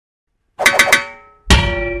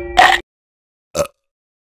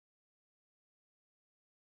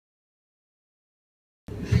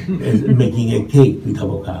making a cake with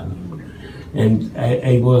avocado. And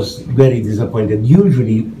I was very disappointed.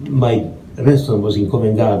 Usually my restaurant was in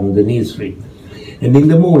Covent Garden, the Neil Street. And in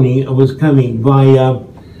the morning I was coming via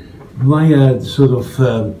sort of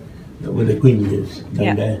where the Queen lives,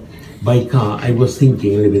 by car. I was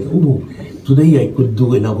thinking a little bit, oh, today I could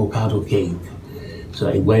do an avocado cake. So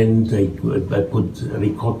I went, I put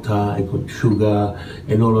ricotta, I put sugar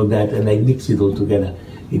and all of that, and I mixed it all together.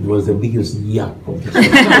 It was the biggest yuck of the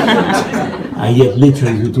I had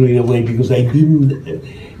literally to throw it away because I didn't,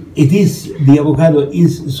 the avocado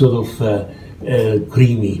is sort of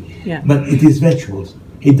creamy, but it is vegetables.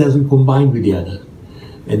 It doesn't combine with the other.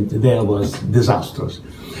 And there was disastrous.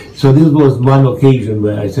 So this was one occasion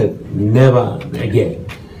where I said, never again.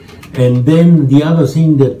 And then the other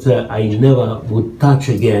thing that I never would touch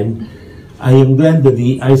again, I am glad that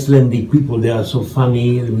the Icelandic people, they are so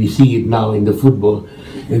funny, we see it now in the football,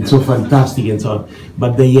 and so fantastic and so on.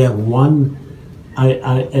 But they have one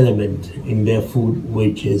element in their food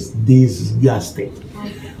which is disgusting,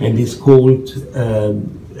 and it's called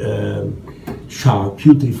shark,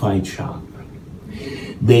 putrefied shark.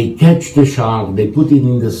 They catch the shark, they put it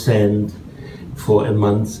in the sand for a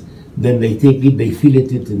month, then they take it, they fillet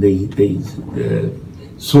it, and they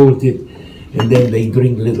salt it, and then they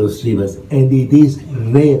drink little slivers, and it is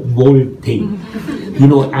revolting, you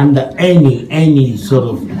know, under any sort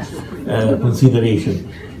of consideration.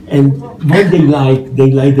 And what they like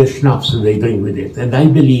the schnapps and they drink with it, and I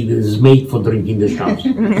believe it is made for drinking the schnapps,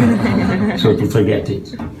 so to forget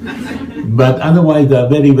it. But otherwise, they are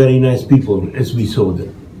very, very nice people, as we saw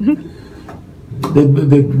them.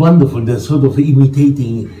 They're wonderful. They're sort of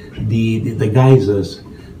imitating the geysers.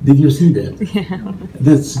 Did you see that? Yeah.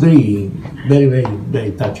 That's very, very, very,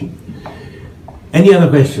 very touching. Any other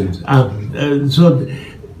questions? So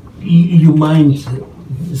you mind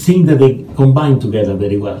seeing that they combine together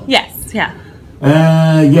very well? Yes. Yeah.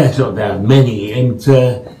 Yes. So there are many, and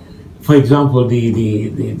for example, the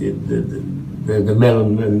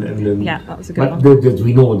melon and yeah, that was a good one. That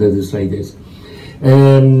we know that it's like this.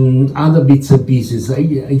 Other bits and pieces,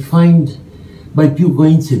 I find by pure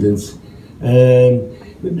coincidence,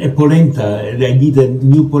 a polenta. I did a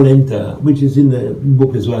new polenta, which is in the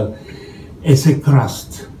book as well, as a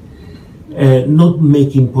crust. Not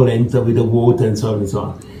making polenta with the water and so on and so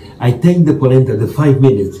on. I take the polenta, the 5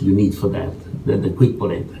 minutes you need for that, the quick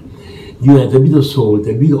polenta. You add a bit of salt,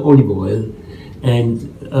 a bit of olive oil, and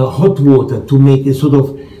hot water to make it sort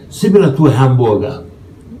of similar to a hamburger,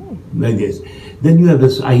 like this. Then you have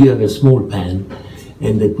I have a small pan,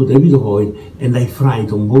 and I put a bit of oil, and I fry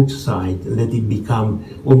it on both sides, and let it become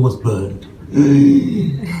almost burnt. Do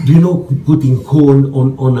you know putting corn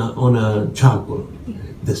on a charcoal?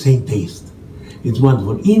 The same taste. It's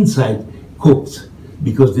wonderful. Inside cooked,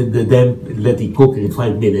 because the damp let it cook in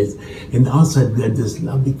 5 minutes, and outside we have this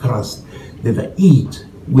lovely crust that I eat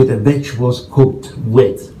with the vegetables cooked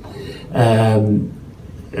with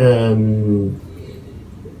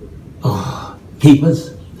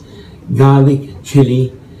capers, garlic,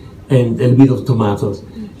 chili, and a bit of tomatoes,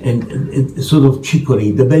 and sort of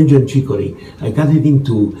chicory, the Belgian chicory. I cut it in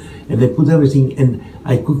two, and I put everything, and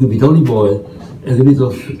I cook it with olive oil and a bit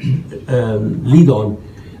of lid on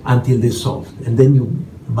until they're soft, and then you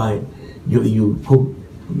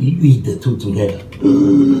eat the two together.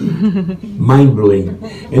 Mind blowing.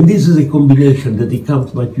 And this is a combination that it comes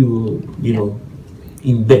by you know,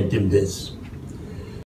 inventing this.